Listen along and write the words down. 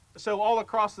So all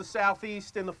across the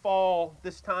Southeast in the fall,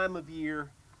 this time of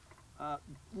year,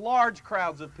 large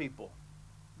crowds of people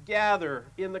gather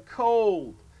in the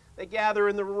cold, they gather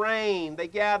in the rain, they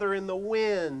gather in the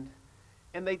wind,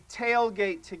 and they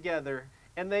tailgate together,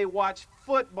 and they watch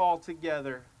football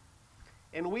together.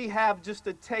 And we have just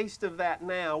a taste of that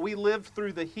now. We lived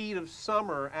through the heat of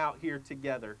summer out here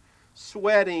together,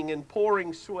 sweating and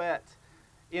pouring sweat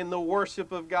in the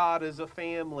worship of God as a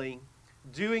family,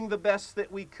 doing the best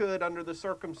that we could under the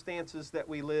circumstances that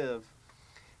we live.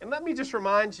 And let me just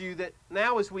remind you that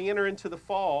now as we enter into the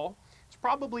fall, it's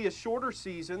probably a shorter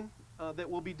season that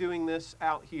we'll be doing this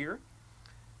out here.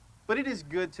 But it is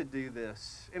good to do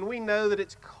this. And we know that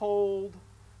it's cold.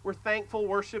 We're thankful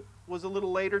worship was a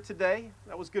little later today.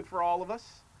 That was good for all of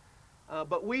us.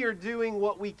 But we are doing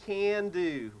what we can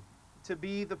do to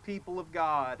be the people of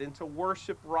God and to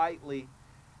worship rightly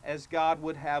as God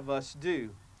would have us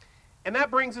do. And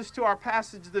that brings us to our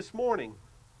passage this morning,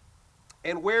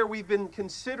 and where we've been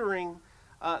considering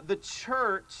the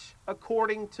church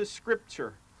according to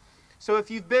Scripture. So if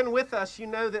you've been with us, you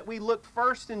know that we looked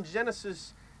first in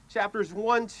Genesis chapters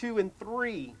 1, 2, and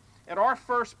 3 at our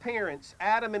first parents,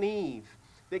 Adam and Eve,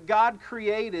 that God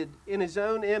created in His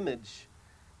own image,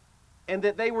 and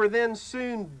that they were then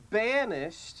soon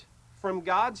banished from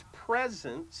God's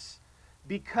presence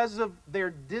because of their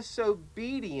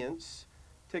disobedience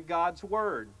to God's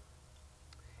Word.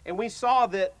 And we saw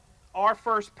that our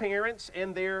first parents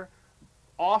and their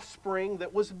offspring,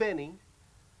 that was many,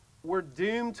 were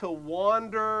doomed to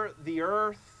wander the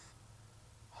earth,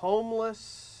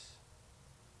 homeless,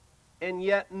 and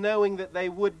yet knowing that they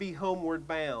would be homeward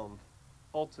bound,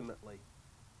 ultimately.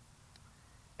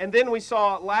 And then we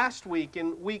saw last week,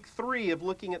 in week 3 of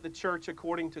looking at the church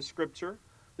according to Scripture,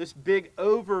 this big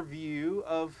overview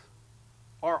of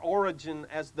our origin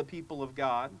as the people of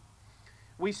God.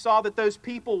 We saw that those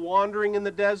people wandering in the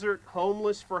desert,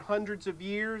 homeless for hundreds of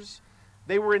years,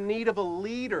 they were in need of a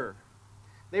leader.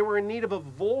 They were in need of a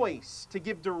voice to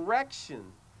give direction,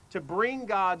 to bring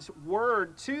God's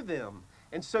word to them.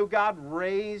 And so God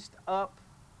raised up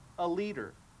a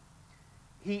leader.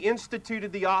 He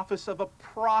instituted the office of a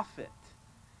prophet.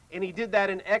 And He did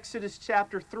that in Exodus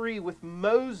chapter 3 with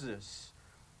Moses.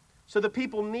 So the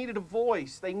people needed a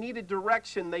voice, they needed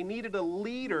direction, they needed a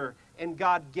leader, and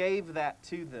God gave that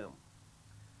to them.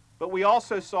 But we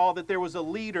also saw that there was a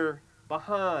leader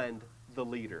behind the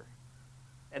leader,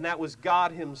 and that was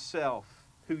God Himself,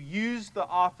 who used the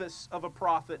office of a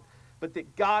prophet, but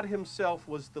that God Himself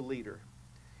was the leader.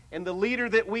 And the leader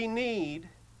that we need,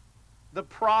 the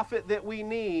prophet that we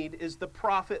need, is the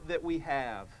prophet that we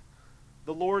have.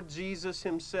 The Lord Jesus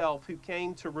Himself, who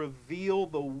came to reveal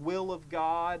the will of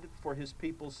God for His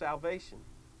people's salvation.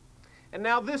 And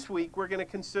now this week we're going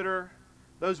to consider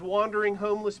those wandering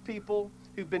homeless people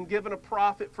who've been given a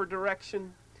prophet for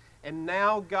direction, and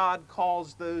now God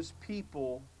calls those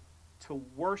people to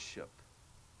worship.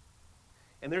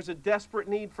 And there's a desperate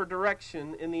need for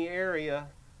direction in the area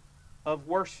of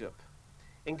worship.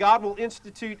 And God will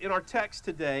institute in our text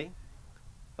today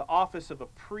the office of a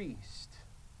priest.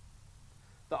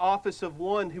 The office of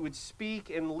one who would speak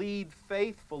and lead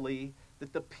faithfully,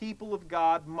 that the people of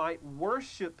God might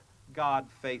worship God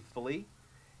faithfully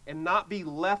and not be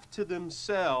left to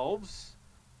themselves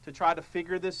to try to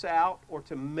figure this out or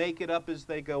to make it up as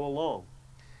they go along.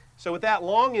 So with that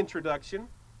long introduction,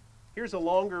 here's a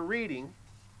longer reading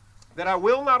that I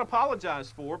will not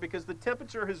apologize for, because the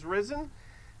temperature has risen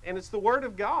and it's the Word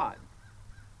of God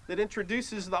that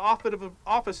introduces the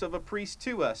office of a priest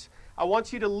to us. I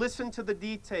want you to listen to the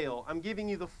detail. I'm giving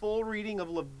you the full reading of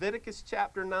Leviticus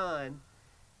chapter 9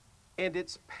 and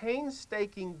its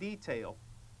painstaking detail,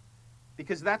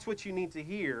 because that's what you need to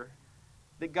hear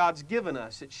that God's given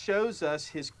us. It shows us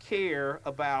His care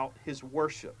about His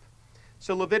worship.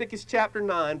 So Leviticus chapter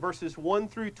 9, verses 1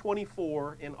 through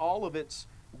 24, in all of its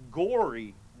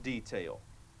gory detail.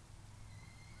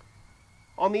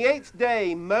 On the 8th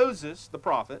day, Moses, the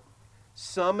prophet,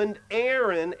 summoned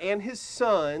Aaron and his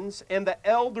sons and the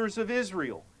elders of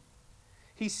Israel.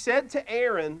 He said to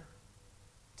Aaron,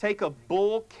 "Take a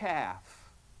bull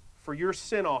calf for your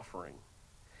sin offering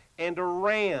and a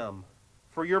ram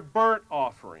for your burnt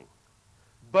offering,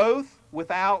 both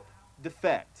without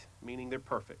defect," meaning they're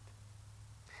perfect,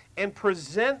 "and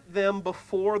present them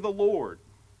before the Lord.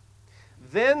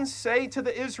 Then say to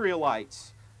the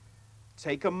Israelites,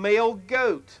 take a male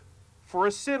goat for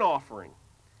a sin offering,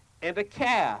 and a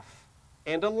calf,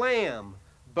 and a lamb,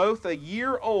 both a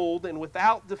year old and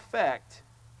without defect,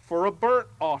 for a burnt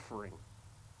offering,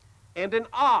 and an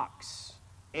ox,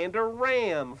 and a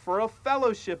ram for a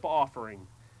fellowship offering,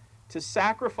 to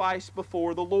sacrifice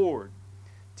before the Lord.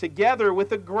 together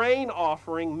with a grain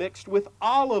offering mixed with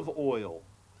olive oil.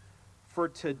 For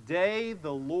today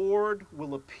the Lord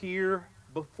will appear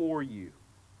before you."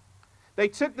 They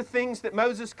took the things that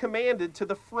Moses commanded to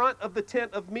the front of the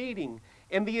tent of meeting,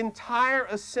 and the entire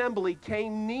assembly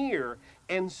came near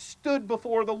and stood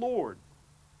before the Lord.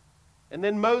 And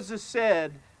then Moses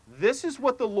said, "This is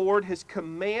what the Lord has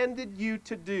commanded you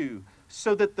to do,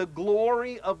 so that the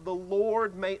glory of the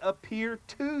Lord may appear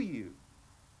to you."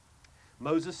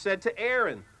 Moses said to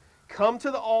Aaron, "Come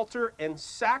to the altar and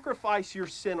sacrifice your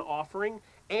sin offering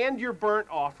and your burnt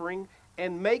offering,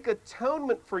 and make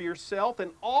atonement for yourself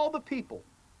and all the people.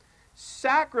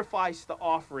 Sacrifice the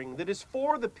offering that is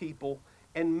for the people,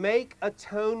 and make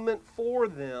atonement for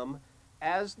them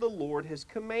as the Lord has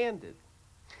commanded."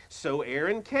 So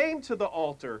Aaron came to the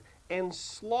altar and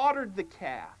slaughtered the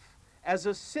calf as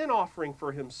a sin offering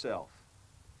for himself.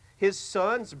 His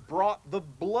sons brought the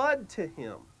blood to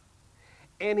him,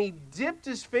 and he dipped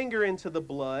his finger into the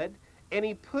blood, and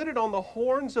he put it on the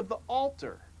horns of the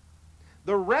altar.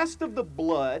 The rest of the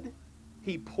blood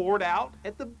he poured out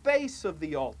at the base of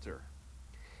the altar.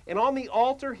 And on the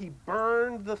altar he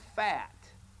burned the fat,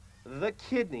 the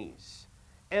kidneys,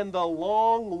 and the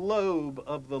long lobe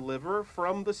of the liver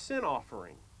from the sin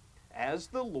offering, as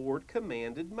the Lord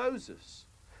commanded Moses.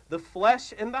 The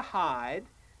flesh and the hide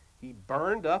he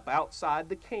burned up outside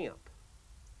the camp.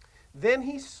 Then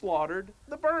he slaughtered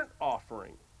the burnt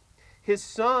offering. His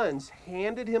sons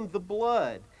handed him the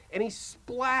blood, and he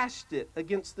splashed it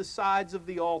against the sides of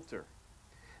the altar.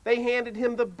 They handed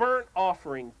him the burnt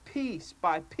offering piece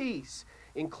by piece,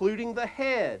 including the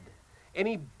head, and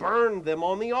he burned them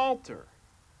on the altar.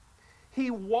 He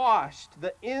washed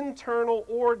the internal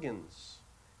organs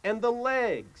and the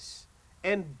legs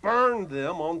and burned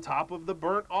them on top of the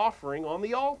burnt offering on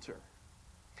the altar.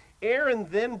 Aaron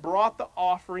then brought the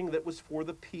offering that was for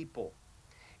the people,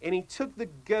 and he took the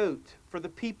goat for the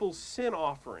people's sin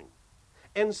offering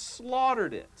and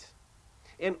slaughtered it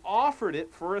and offered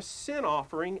it for a sin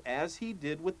offering as he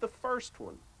did with the first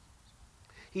one.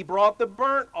 He brought the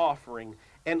burnt offering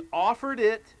and offered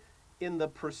it in the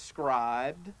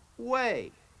prescribed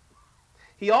way.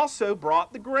 He also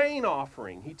brought the grain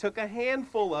offering. He took a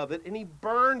handful of it and he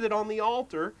burned it on the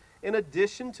altar in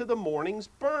addition to the morning's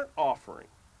burnt offering.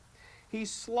 He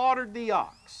slaughtered the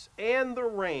ox and the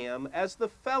ram as the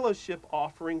fellowship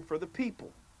offering for the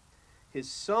people. His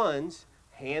sons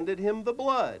handed him the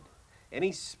blood, and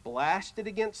he splashed it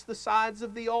against the sides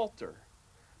of the altar.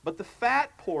 But the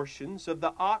fat portions of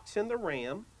the ox and the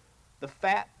ram, the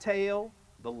fat tail,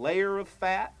 the layer of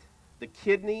fat, the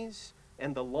kidneys,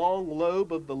 and the long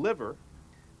lobe of the liver,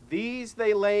 these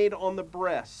they laid on the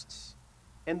breasts,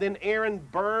 and then Aaron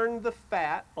burned the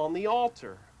fat on the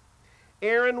altar.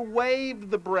 Aaron waved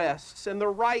the breasts and the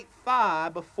right thigh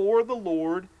before the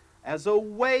Lord as a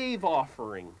wave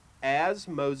offering, as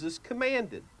Moses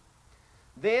commanded.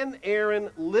 Then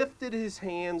Aaron lifted his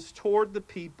hands toward the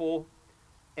people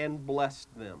and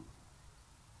blessed them.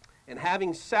 And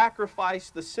having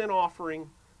sacrificed the sin offering,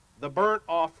 the burnt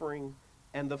offering,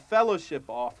 and the fellowship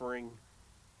offering,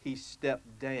 he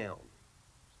stepped down.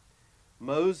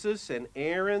 Moses and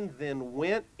Aaron then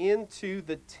went into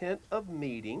the tent of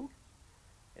meeting,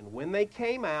 and when they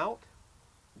came out,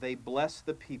 they blessed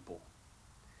the people.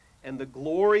 And the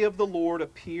glory of the Lord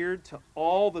appeared to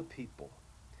all the people.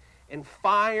 And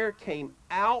fire came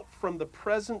out from the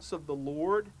presence of the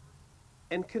Lord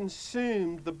and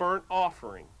consumed the burnt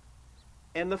offering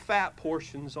and the fat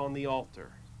portions on the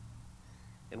altar.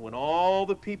 And when all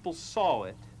the people saw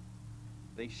it,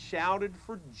 they shouted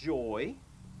for joy,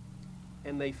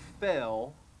 and they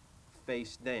fell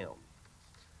face down.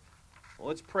 Well,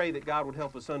 let's pray that God would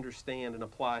help us understand and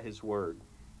apply His Word.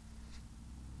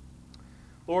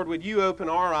 Lord, would you open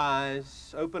our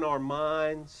eyes, open our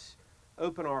minds,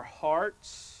 open our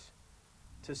hearts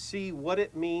to see what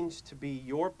it means to be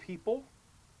your people,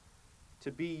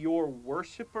 to be your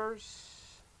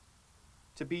worshipers,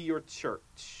 to be your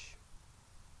church.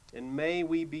 And may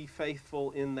we be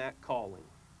faithful in that calling.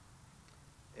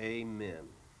 Amen.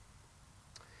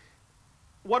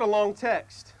 What a long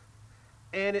text.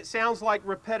 And it sounds like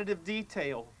repetitive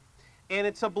detail. And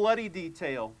it's a bloody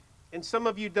detail. And some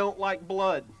of you don't like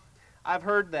blood. I've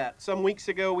heard that. Some weeks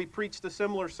ago we preached a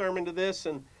similar sermon to this,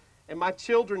 and my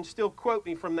children still quote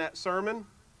me from that sermon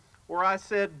where I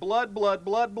said, blood, blood,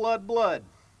 blood, blood, blood.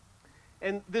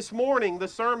 And this morning the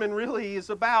sermon really is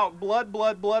about blood,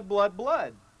 blood, blood, blood,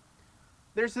 blood.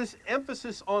 There's this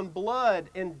emphasis on blood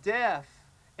and death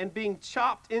and being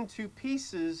chopped into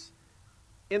pieces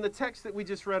in the text that we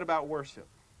just read about worship.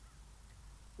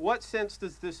 What sense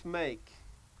does this make?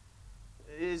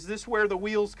 is this where the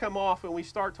wheels come off and we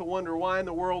start to wonder, why in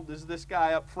the world is this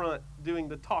guy up front doing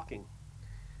the talking?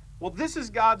 Well, this is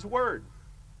God's Word.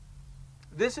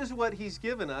 This is what He's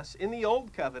given us in the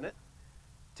Old Covenant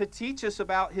to teach us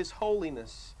about His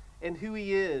holiness and who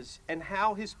He is and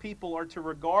how His people are to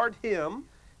regard Him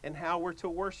and how we're to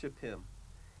worship Him.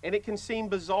 And it can seem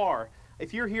bizarre.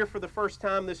 If you're here for the first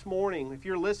time this morning, if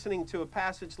you're listening to a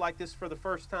passage like this for the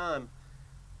first time,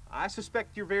 I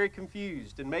suspect you're very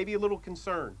confused and maybe a little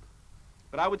concerned.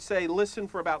 But I would say listen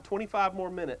for about 25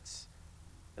 more minutes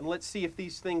and let's see if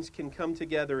these things can come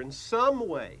together in some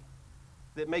way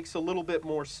that makes a little bit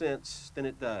more sense than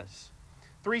it does.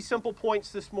 3 simple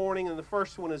points this morning, and the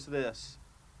first one is this.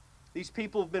 These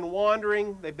people have been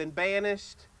wandering, they've been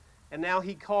banished, and now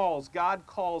God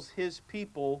calls His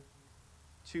people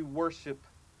to worship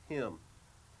Him.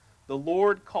 The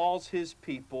Lord calls His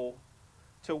people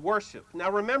to worship.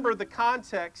 Now remember the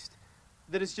context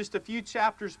that is just a few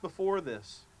chapters before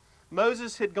this.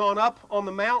 Moses had gone up on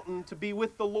the mountain to be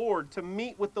with the Lord, to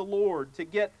meet with the Lord, to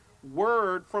get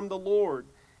word from the Lord.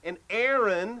 And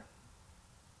Aaron,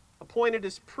 appointed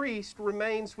as priest,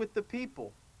 remains with the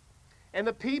people. And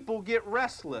the people get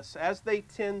restless, as they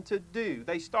tend to do.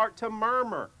 They start to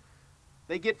murmur.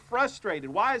 They get frustrated.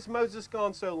 Why has Moses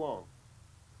gone so long?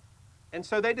 And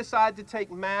so they decide to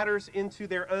take matters into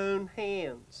their own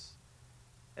hands.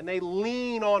 And they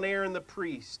lean on Aaron the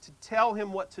priest to tell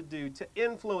him what to do, to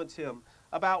influence him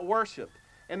about worship.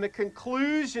 And the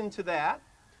conclusion to that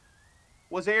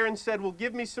was Aaron said, well,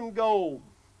 give me some gold.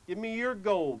 Give me your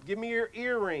gold. Give me your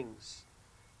earrings.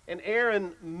 And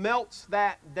Aaron melts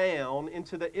that down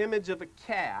into the image of a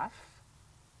calf.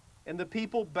 And the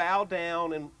people bow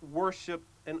down and worship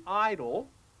an idol,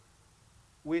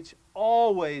 which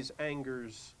always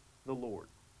angers the Lord.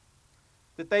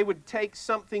 That they would take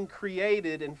something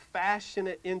created and fashion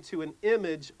it into an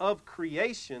image of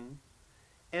creation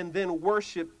and then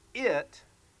worship it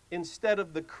instead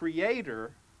of the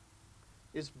Creator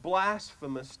is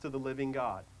blasphemous to the living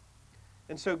God.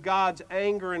 And so God's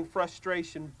anger and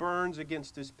frustration burns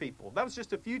against His people. That was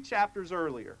just a few chapters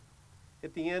earlier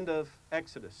at the end of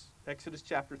Exodus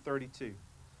chapter 32.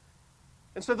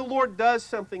 And so the Lord does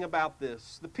something about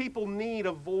this. The people need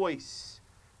a voice.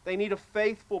 They need a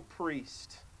faithful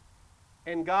priest.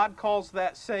 And God calls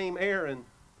that same Aaron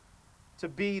to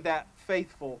be that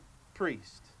faithful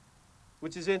priest,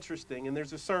 which is interesting. And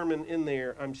there's a sermon in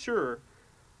there, I'm sure,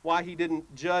 why He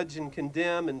didn't judge and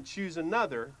condemn and choose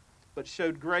another, but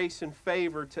showed grace and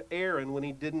favor to Aaron when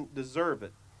he didn't deserve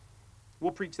it.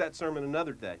 We'll preach that sermon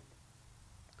another day.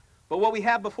 But what we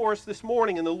have before us this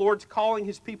morning, and the Lord's calling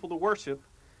His people to worship,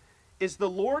 is the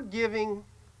Lord giving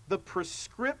the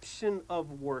prescription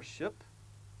of worship,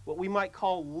 what we might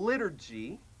call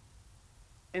liturgy,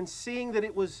 and seeing that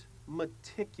it was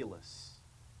meticulous.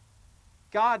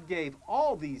 God gave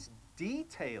all these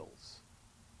details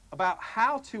about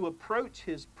how to approach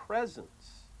His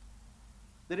presence,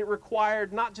 that it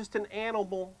required not just an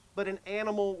animal, but an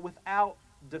animal without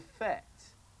defect,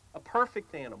 a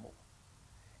perfect animal.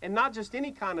 And not just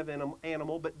any kind of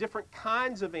animal, but different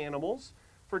kinds of animals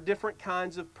for different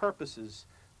kinds of purposes.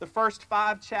 The first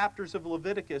 5 chapters of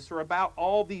Leviticus are about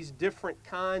all these different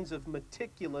kinds of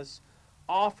meticulous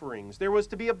offerings. There was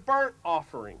to be a burnt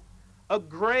offering, a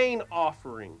grain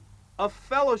offering, a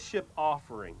fellowship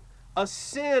offering, a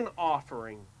sin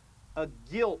offering, a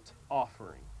guilt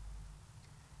offering.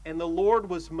 And the Lord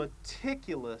was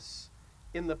meticulous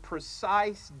in the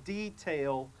precise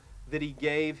detail that He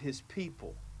gave His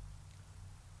people.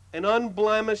 An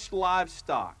unblemished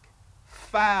livestock,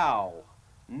 fowl,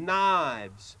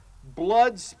 knives,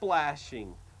 blood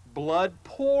splashing, blood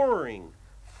pouring,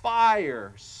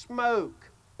 fire, smoke,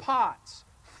 pots,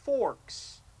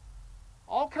 forks,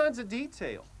 all kinds of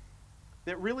detail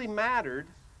that really mattered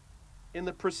in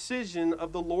the precision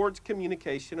of the Lord's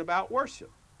communication about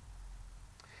worship.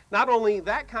 Not only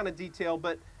that kind of detail,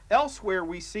 but elsewhere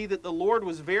we see that the Lord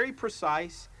was very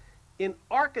precise in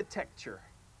architecture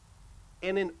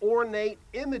and in ornate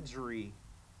imagery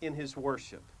in His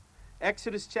worship.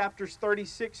 Exodus chapters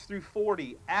 36 through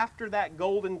 40, after that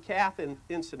golden calf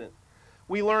incident,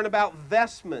 we learn about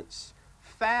vestments,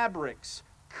 fabrics,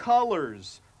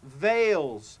 colors,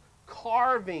 veils,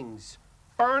 carvings,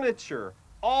 furniture,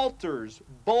 altars,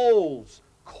 bowls,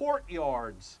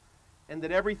 courtyards, and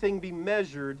that everything be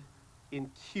measured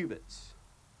in cubits.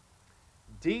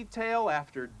 Detail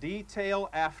after detail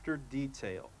after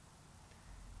detail.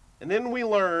 And then we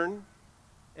learn,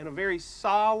 in a very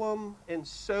solemn and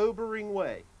sobering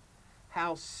way,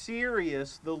 how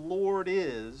serious the Lord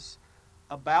is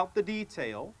about the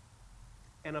detail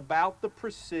and about the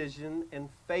precision and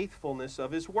faithfulness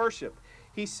of His worship.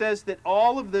 he says that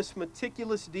all of this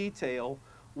meticulous detail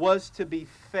was to be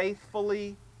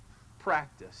faithfully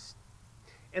practiced.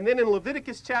 And then in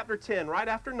Leviticus chapter 10, right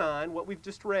after 9, what we've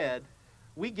just read,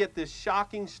 we get this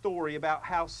shocking story about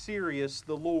how serious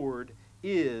the Lord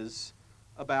is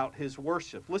about his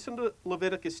worship. Listen to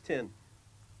Leviticus 10.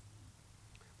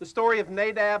 The story of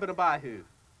Nadab and Abihu.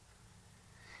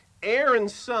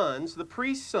 Aaron's sons, the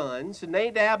priest's sons,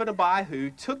 Nadab and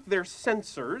Abihu, took their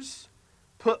censers,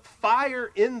 put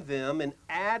fire in them, and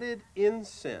added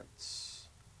incense.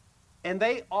 And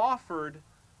they offered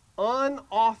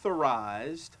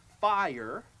unauthorized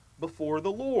fire before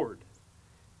the Lord,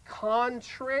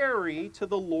 contrary to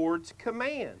the Lord's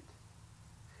command.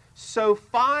 So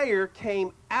fire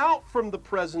came out from the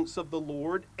presence of the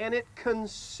Lord, and it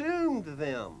consumed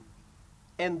them,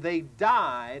 and they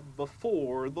died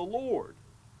before the Lord.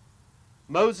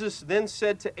 Moses then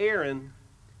said to Aaron,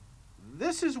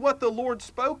 "This is what the Lord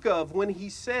spoke of when he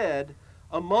said,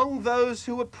 'Among those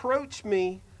who approach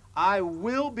me, I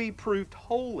will be proved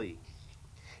holy.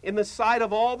 In the sight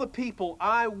of all the people,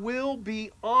 I will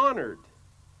be honored.'"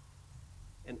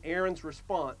 And Aaron's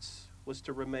response was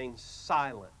to remain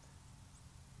silent.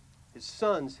 His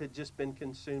sons had just been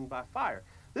consumed by fire.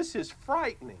 This is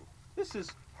frightening. This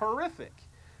is horrific.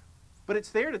 But it's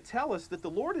there to tell us that the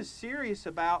Lord is serious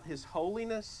about his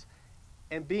holiness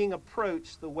and being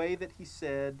approached the way that he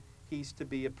said he's to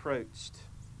be approached.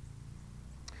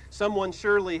 Someone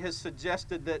surely has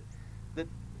suggested that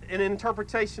an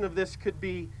interpretation of this could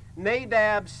be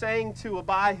Nadab saying to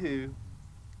Abihu,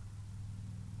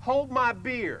 "Hold my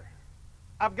beer.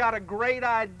 I've got a great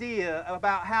idea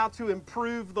about how to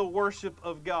improve the worship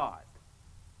of God."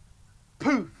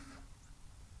 Poof!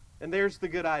 And there's the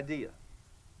good idea,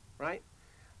 right?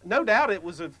 No doubt it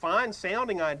was a fine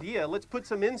sounding idea. Let's put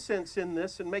some incense in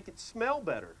this and make it smell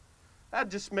better. That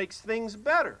just makes things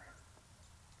better.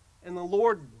 And the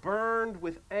Lord burned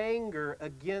with anger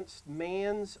against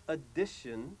man's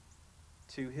addition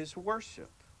to his worship.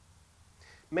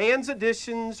 Man's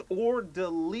additions or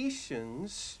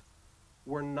deletions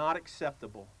were not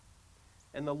acceptable,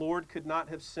 and the Lord could not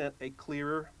have sent a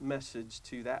clearer message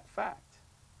to that fact.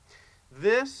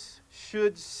 This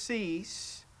should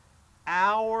cease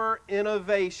our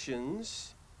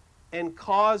innovations and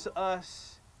cause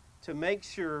us to make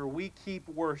sure we keep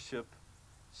worship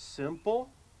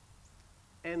simple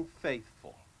and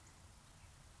faithful.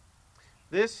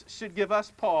 This should give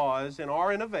us pause in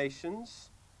our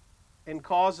innovations and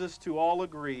cause us to all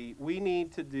agree we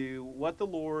need to do what the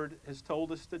Lord has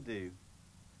told us to do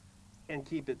and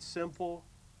keep it simple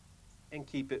and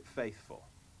keep it faithful.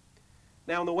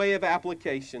 Now, in the way of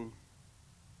application,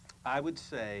 I would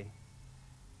say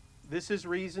this is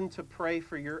reason to pray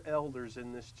for your elders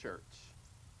in this church,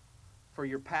 for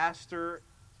your pastor,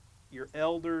 your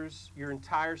elders, your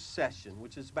entire session,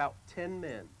 which is about 10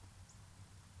 men.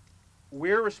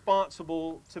 We're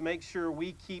responsible to make sure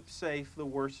we keep safe the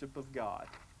worship of God.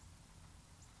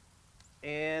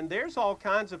 And there's all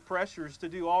kinds of pressures to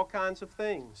do all kinds of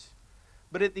things.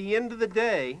 But at the end of the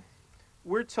day,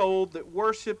 we're told that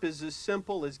worship is as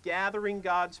simple as gathering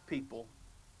God's people,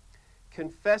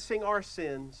 confessing our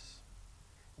sins,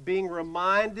 being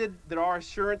reminded that our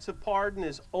assurance of pardon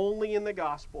is only in the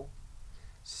gospel,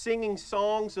 singing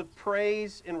songs of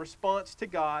praise in response to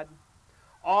God,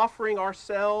 offering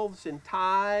ourselves in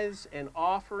tithes and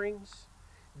offerings,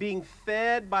 being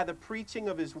fed by the preaching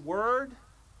of His Word,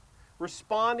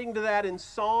 responding to that in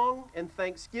song and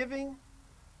thanksgiving,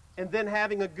 and then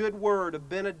having a good word of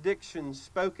benediction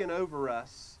spoken over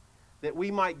us that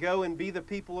we might go and be the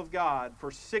people of God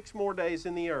for 6 more days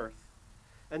in the earth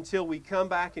until we come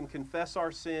back and confess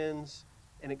our sins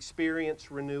and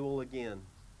experience renewal again.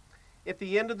 At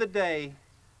the end of the day,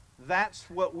 that's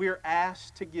what we're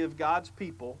asked to give God's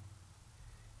people,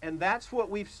 and that's what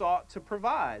we've sought to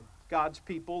provide God's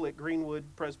people at Greenwood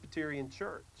Presbyterian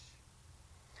Church.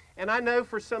 And I know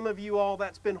for some of you all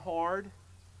that's been hard.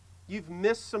 You've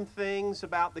missed some things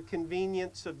about the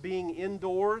convenience of being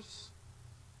indoors,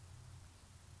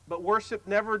 but worship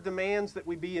never demands that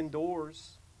we be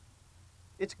indoors.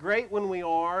 It's great when we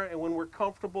are and when we're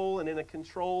comfortable and in a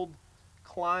controlled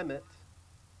climate.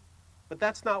 But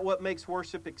that's not what makes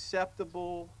worship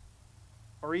acceptable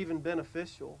or even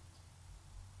beneficial.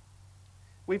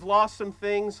 We've lost some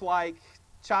things like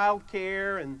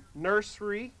childcare and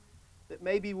nursery that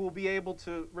maybe we'll be able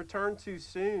to return to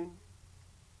soon.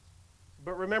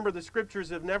 But remember, the Scriptures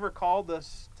have never called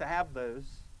us to have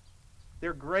those.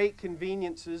 They're great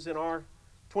conveniences in our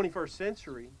 21st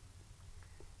century.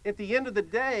 At the end of the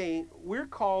day, we're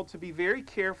called to be very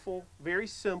careful, very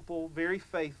simple, very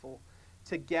faithful,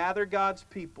 to gather God's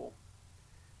people,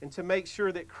 and to make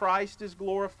sure that Christ is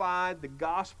glorified, the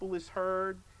gospel is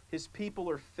heard, His people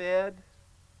are fed,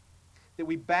 that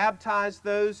we baptize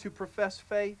those who profess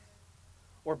faith,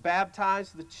 or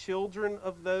baptize the children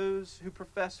of those who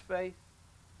profess faith,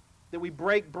 that we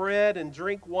break bread and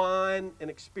drink wine and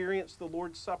experience the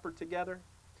Lord's Supper together.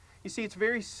 You see, it's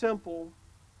very simple,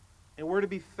 and we're to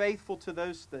be faithful to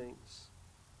those things.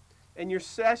 And your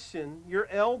session, your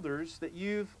elders that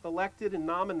you've elected and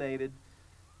nominated,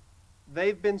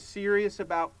 they've been serious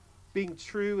about being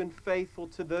true and faithful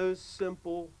to those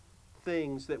simple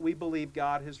things that we believe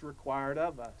God has required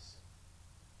of us.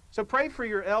 So pray for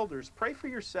your elders. Pray for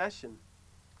your session.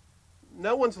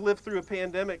 No one's lived through a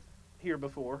pandemic here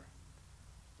before,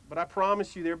 but I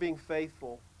promise you they're being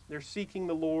faithful. They're seeking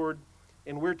the Lord,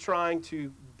 and we're trying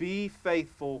to be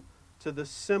faithful to the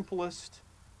simplest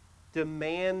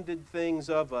demanded things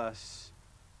of us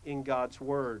in God's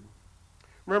Word.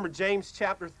 Remember, James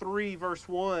chapter 3, verse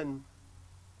 1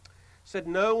 said,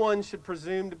 "No one should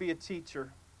presume to be a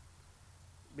teacher,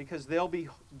 because they'll be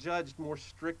judged more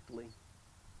strictly."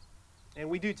 And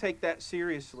we do take that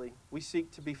seriously. We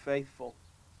seek to be faithful.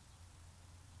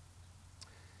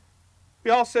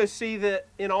 We also see that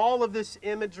in all of this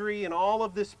imagery and all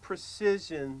of this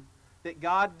precision that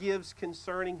God gives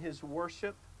concerning His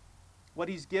worship, what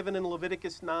He's given in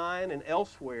Leviticus 9 and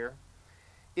elsewhere,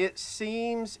 it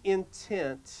seems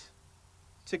intent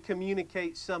to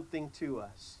communicate something to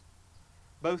us,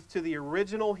 both to the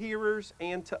original hearers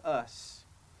and to us.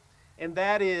 And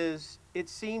that is, it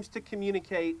seems to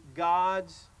communicate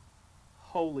God's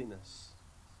holiness.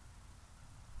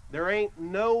 There ain't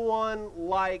no one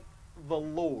like the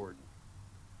Lord,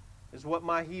 is what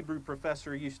my Hebrew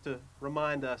professor used to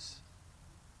remind us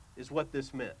is what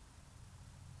this meant.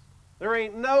 There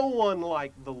ain't no one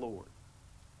like the Lord.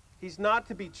 He's not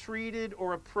to be treated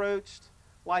or approached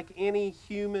like any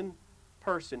human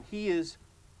person. He is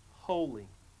holy.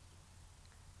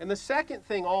 And the second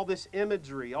thing all this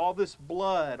imagery, all this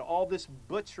blood, all this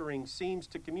butchering seems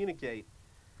to communicate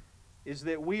is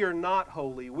that we are not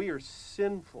holy. We are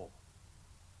sinful.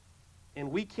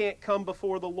 And we can't come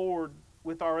before the Lord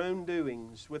with our own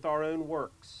doings, with our own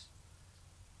works.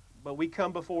 But we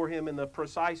come before Him in the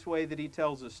precise way that He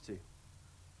tells us to.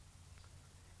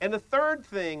 And the third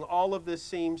thing all of this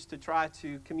seems to try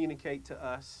to communicate to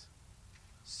us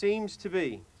seems to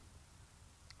be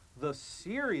the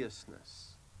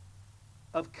seriousness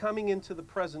of coming into the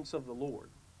presence of the Lord.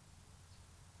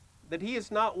 That He is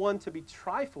not one to be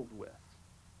trifled with,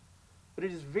 but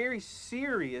it is very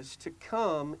serious to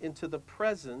come into the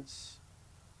presence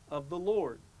of the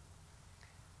Lord.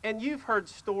 And you've heard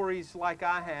stories like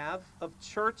I have of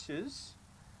churches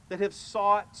that have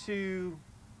sought to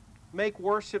make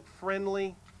worship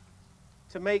friendly,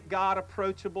 to make God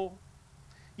approachable.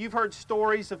 You've heard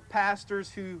stories of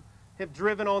pastors who have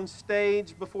driven on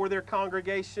stage before their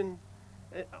congregation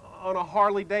on a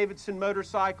Harley-Davidson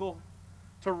motorcycle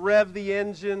to rev the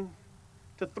engine,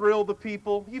 to thrill the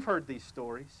people. You've heard these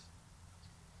stories.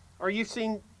 Or you've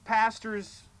seen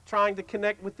pastors trying to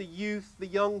connect with the youth, the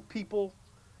young people,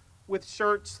 with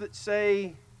shirts that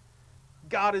say,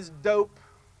 "God is dope."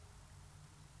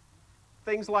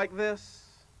 Things like this.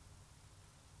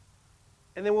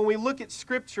 And then when we look at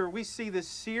Scripture, we see this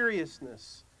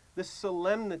seriousness, this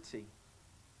solemnity,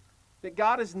 that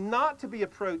God is not to be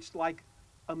approached like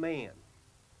a man,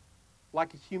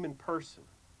 like a human person.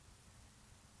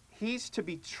 He's to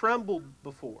be trembled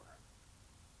before.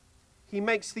 He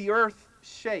makes the earth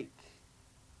shake,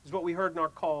 is what we heard in our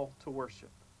call to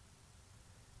worship.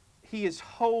 He is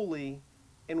holy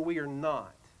and we are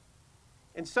not.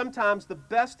 And sometimes the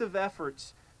best of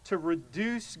efforts to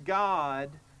reduce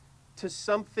God to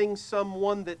something,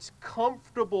 someone that's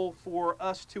comfortable for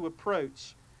us to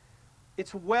approach,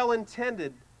 it's well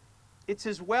intended. It's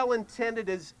as well intended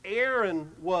as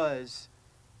Aaron was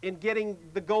in getting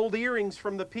the gold earrings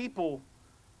from the people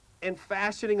and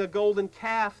fashioning a golden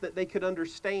calf that they could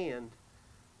understand.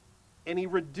 And he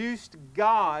reduced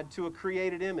God to a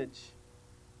created image.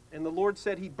 And the Lord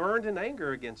said He burned in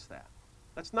anger against that.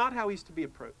 That's not how He's to be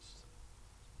approached.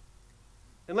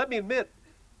 And let me admit,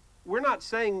 we're not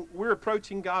saying we're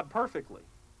approaching God perfectly.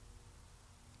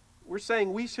 We're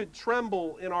saying we should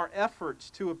tremble in our efforts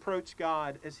to approach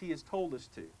God as He has told us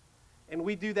to. And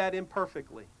we do that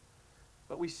imperfectly.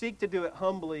 But we seek to do it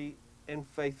humbly and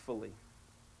faithfully.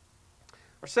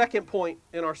 Our second point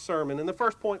in our sermon, and the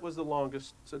first point was the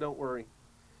longest, so don't worry.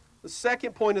 The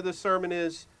second point of the sermon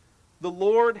is, the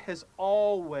Lord has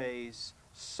always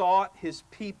sought His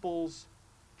people's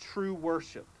true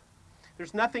worship.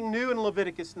 There's nothing new in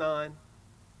Leviticus 9.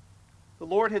 The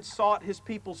Lord had sought His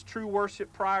people's true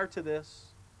worship prior to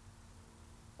this.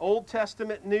 Old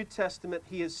Testament, New Testament,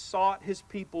 he has sought his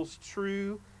people's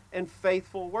true and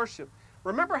faithful worship.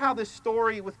 Remember how this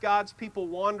story with God's people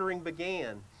wandering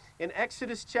began. In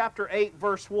Exodus chapter 8,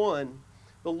 verse 1,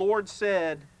 the Lord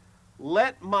said,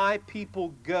 "Let my people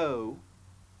go."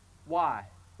 Why?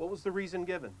 What was the reason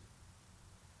given?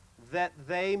 That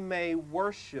they may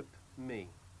worship me.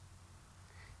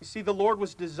 You see, the Lord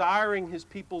was desiring his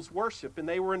people's worship, and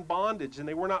they were in bondage, and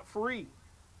they were not free.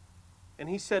 And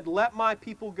he said, "Let my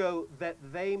people go that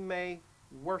they may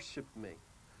worship me."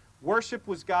 Worship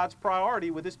was God's priority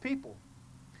with his people.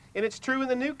 And it's true in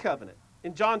the new covenant.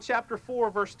 In John chapter 4,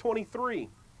 verse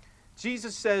 23,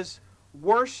 Jesus says,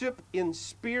 "Worship in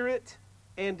spirit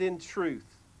and in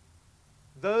truth."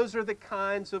 Those are the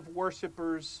kinds of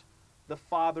worshipers the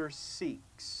Father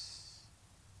seeks.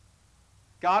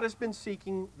 God has been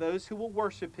seeking those who will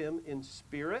worship him in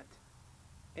spirit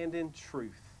and in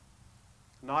truth.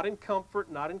 Not in comfort,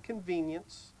 not in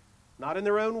convenience, not in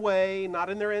their own way, not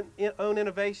in their own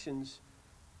innovations,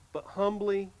 but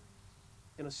humbly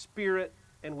in a spirit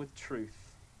and with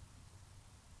truth.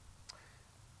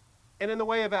 And in the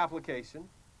way of application,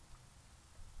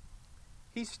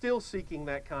 he's still seeking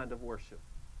that kind of worship.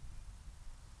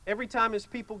 Every time his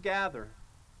people gather,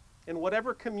 in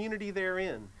whatever community they're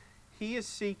in, he is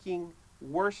seeking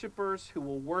worshipers who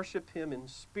will worship him in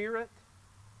spirit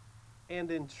and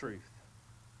in truth.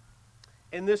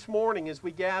 And this morning, as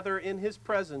we gather in his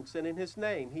presence and in his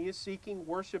name, he is seeking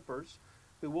worshipers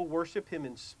who will worship him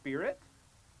in spirit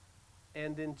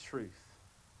and in truth.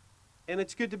 And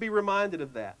it's good to be reminded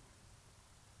of that,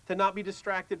 to not be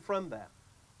distracted from that,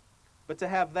 but to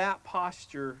have that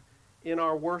posture in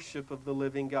our worship of the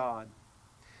living God.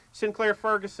 Sinclair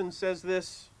Ferguson says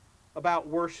this about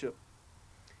worship.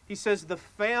 He says, "The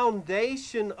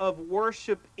foundation of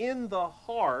worship in the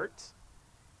heart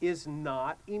is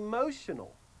not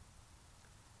emotional.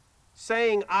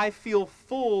 Saying, 'I feel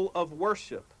full of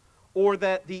worship,' or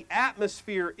that the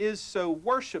atmosphere is so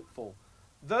worshipful,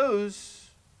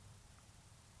 those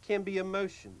can be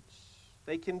emotions.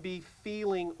 They can be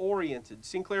feeling oriented."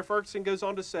 Sinclair Ferguson goes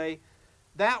on to say,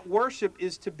 that worship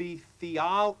is to be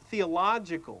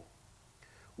theological.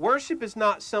 Worship is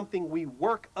not something we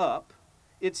work up.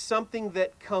 It's something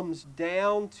that comes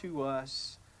down to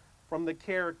us from the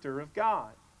character of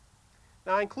God.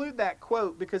 Now, I include that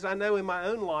quote because I know in my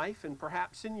own life, and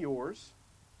perhaps in yours,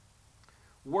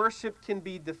 worship can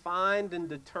be defined and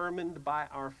determined by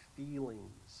our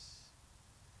feelings.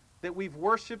 That we've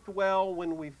worshiped well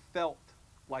when we've felt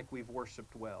like we've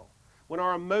worshiped well. When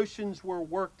our emotions were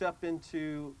worked up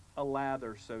into a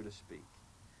lather, so to speak.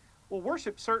 Well,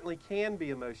 worship certainly can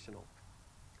be emotional.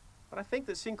 But I think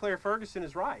that Sinclair Ferguson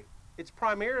is right. It's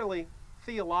primarily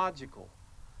theological.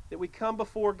 That we come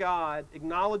before God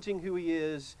acknowledging who he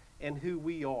is and who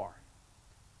we are.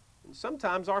 And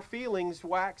sometimes our feelings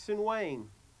wax and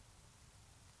wane.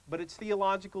 But it's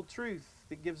theological truth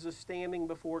that gives us standing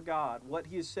before God. What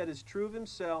he has said is true of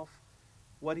himself.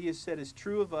 What he has said is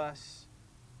true of us.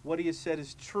 What he has said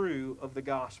is true of the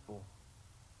gospel.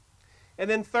 And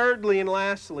then thirdly and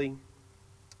lastly,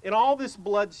 in all this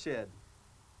bloodshed,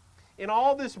 in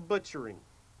all this butchering,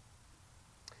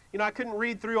 I couldn't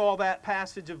read through all that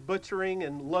passage of butchering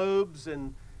and lobes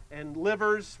and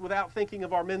livers without thinking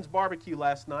of our men's barbecue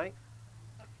last night.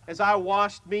 As I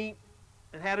washed meat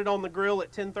and had it on the grill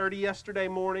at 10:30 yesterday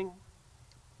morning,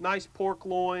 nice pork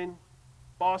loin,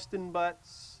 Boston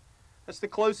butts. That's the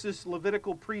closest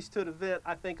Levitical priesthood event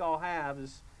I think I'll have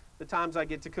is the times I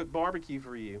get to cook barbecue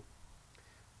for you.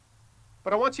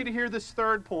 But I want you to hear this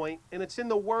third point, and it's in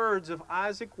the words of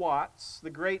Isaac Watts, the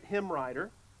great hymn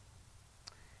writer.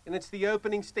 And it's the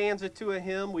opening stanza to a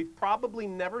hymn we've probably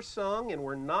never sung, and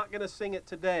we're not going to sing it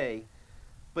today,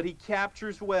 but he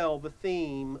captures well the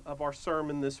theme of our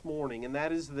sermon this morning, and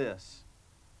that is this: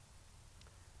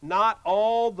 "Not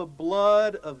all the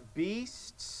blood of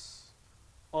beasts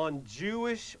on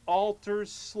Jewish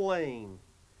altars slain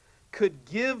could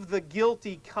give the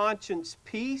guilty conscience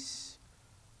peace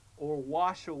or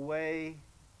wash away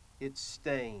its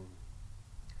stain.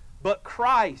 But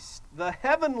Christ, the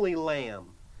heavenly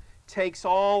Lamb, takes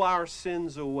all our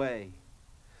sins away.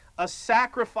 A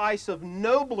sacrifice of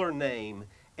nobler name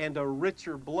and a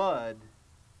richer blood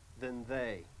than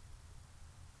they."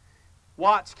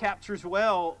 Watts captures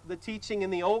well the teaching in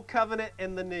the Old Covenant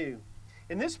and the New.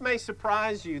 And this may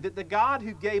surprise you that the God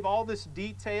who gave all this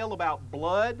detail about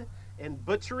blood and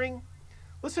butchering,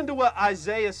 listen to what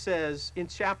Isaiah says in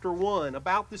chapter 1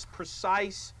 about this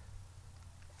precise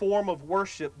form of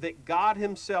worship that God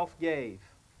himself gave.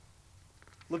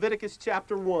 Leviticus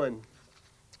chapter 1,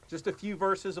 just a few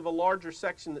verses of a larger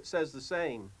section that says the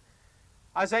same.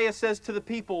 Isaiah says to the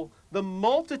people, the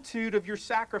multitude of your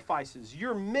sacrifices,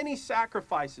 your many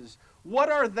sacrifices,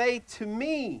 what are they to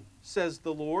me, says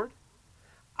the Lord?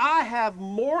 I have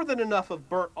more than enough of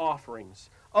burnt offerings,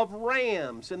 of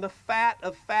rams, and the fat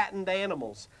of fattened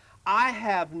animals. I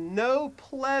have no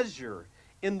pleasure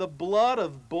in the blood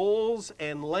of bulls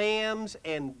and lambs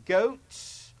and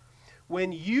goats.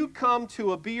 When you come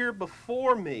to appear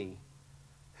before me,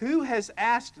 who has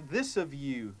asked this of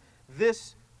you,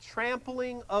 this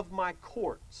trampling of my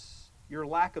courts, your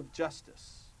lack of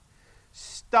justice?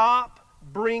 Stop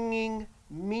bringing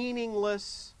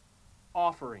meaningless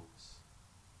offerings.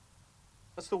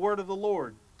 That's the word of the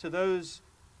Lord to those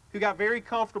who got very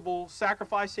comfortable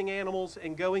sacrificing animals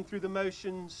and going through the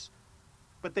motions,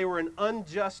 but they were an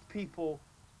unjust people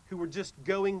who were just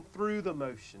going through the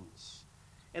motions.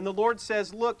 And the Lord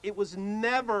says, look, it was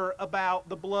never about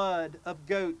the blood of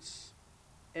goats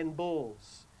and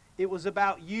bulls. It was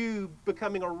about you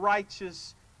becoming a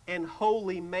righteous and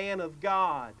holy man of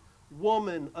God,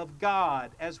 woman of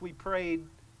God, as we prayed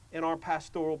in our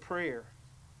pastoral prayer.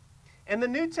 And the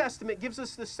New Testament gives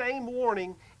us the same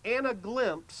warning and a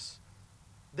glimpse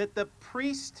that the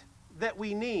priest that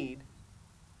we need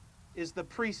is the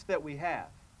priest that we have.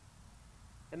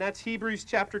 And that's Hebrews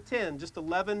chapter 10, just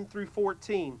 11 through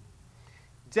 14.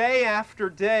 Day after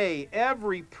day,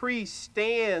 every priest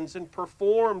stands and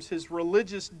performs his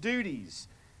religious duties,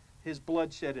 his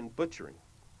bloodshed and butchering.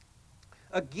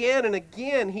 Again and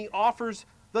again, he offers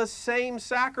the same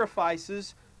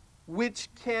sacrifices which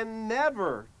can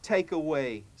never take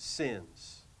away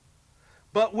sins.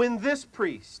 But when this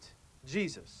priest,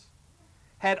 Jesus,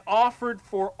 had offered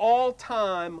for all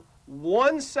time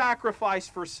one sacrifice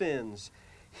for sins,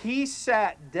 he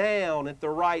sat down at the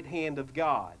right hand of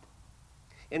God.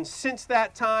 And since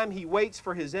that time, he waits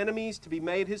for his enemies to be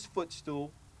made his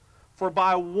footstool. For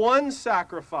by one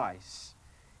sacrifice,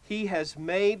 he has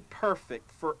made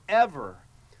perfect forever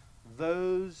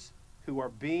those who are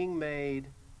being made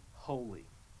holy.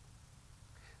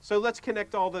 So let's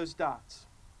connect all those dots.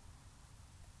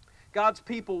 God's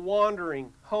people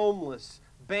wandering, homeless,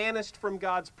 banished from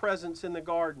God's presence in the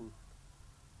garden,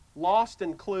 lost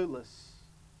and clueless.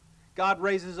 God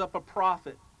raises up a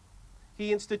prophet.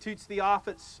 He institutes the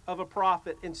office of a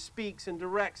prophet and speaks and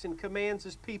directs and commands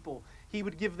his people. He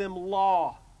would give them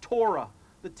law, Torah,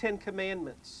 the Ten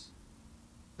Commandments.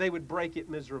 They would break it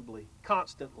miserably,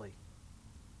 constantly.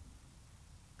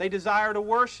 They desire to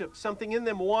worship. Something in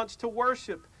them wants to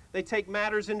worship. They take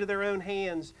matters into their own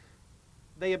hands.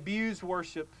 They abuse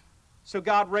worship. So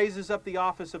God raises up the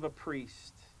office of a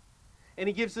priest. And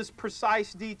he gives this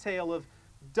precise detail of,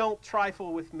 don't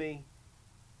trifle with me.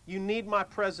 You need my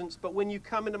presence, but when you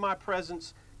come into my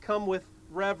presence, come with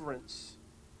reverence.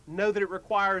 Know that it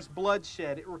requires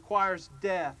bloodshed. It requires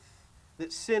death.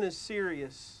 That sin is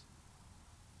serious.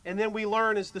 And then we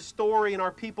learn as the story and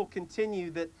our people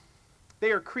continue that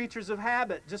they are creatures of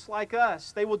habit, just like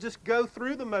us. They will just go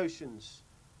through the motions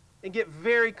and get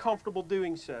very comfortable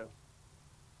doing so.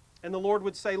 And the Lord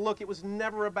would say, look, it was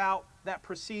never about that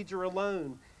procedure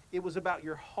alone. It was about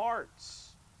your hearts.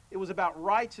 It was about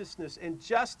righteousness and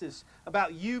justice,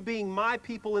 about you being my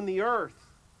people in the earth.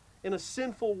 In a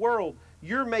sinful world,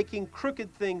 you're making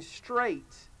crooked things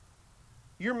straight.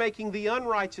 You're making the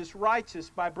unrighteous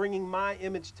righteous by bringing my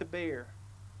image to bear.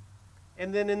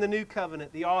 And then in the New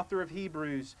Covenant, the author of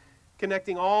Hebrews,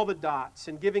 connecting all the dots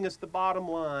and giving us the bottom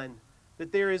line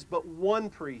that there is but one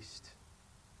priest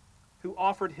who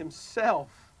offered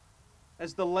himself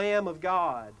as the Lamb of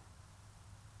God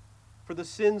for the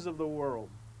sins of the world.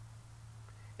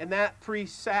 And that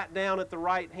priest sat down at the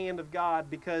right hand of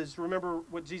God because, remember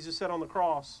what Jesus said on the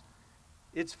cross,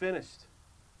 it's finished.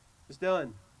 It's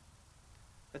done.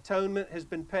 Atonement has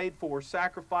been paid for.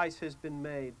 Sacrifice has been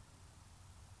made.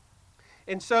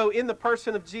 And so in the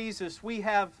person of Jesus, we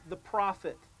have the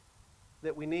prophet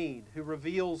that we need who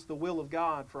reveals the will of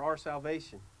God for our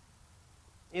salvation.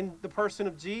 In the person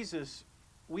of Jesus,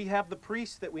 we have the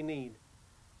priest that we need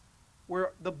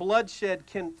where the bloodshed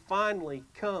can finally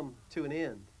come to an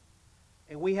end.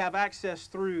 And we have access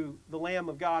through the Lamb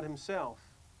of God himself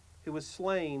who was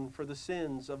slain for the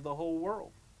sins of the whole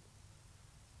world.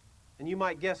 And you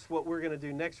might guess what we're going to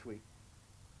do next week.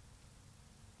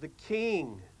 The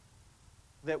king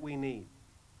that we need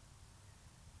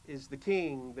is the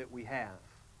king that we have.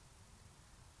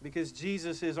 Because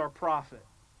Jesus is our prophet.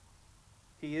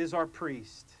 He is our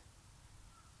priest.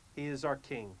 He is our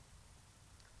king.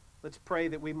 Let's pray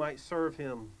that we might serve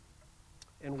him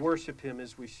and worship him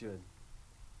as we should.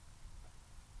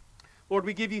 Lord,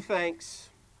 we give you thanks.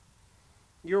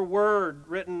 Your word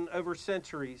written over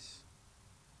centuries,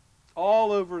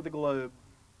 all over the globe,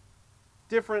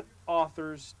 different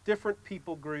authors, different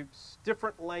people groups,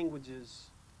 different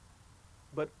languages,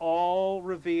 but all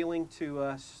revealing to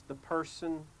us the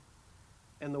person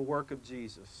and the work of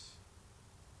Jesus.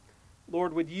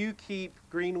 Lord, would you keep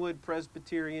Greenwood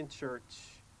Presbyterian Church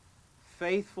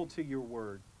faithful to your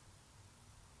word?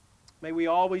 May we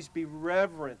always be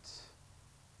reverent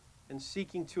and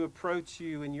seeking to approach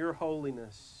you in your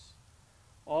holiness,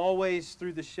 always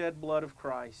through the shed blood of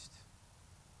Christ,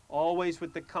 always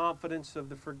with the confidence of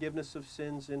the forgiveness of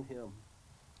sins in him.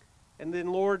 And then,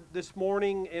 Lord, this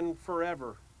morning and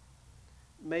forever,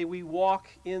 may we walk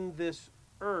in this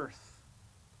earth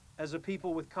as a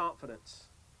people with confidence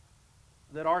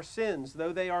that our sins,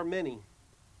 though they are many,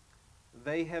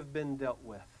 they have been dealt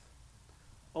with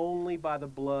only by the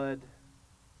blood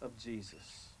of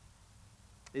Jesus.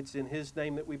 It's in his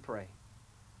name that we pray.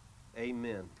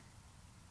 Amen.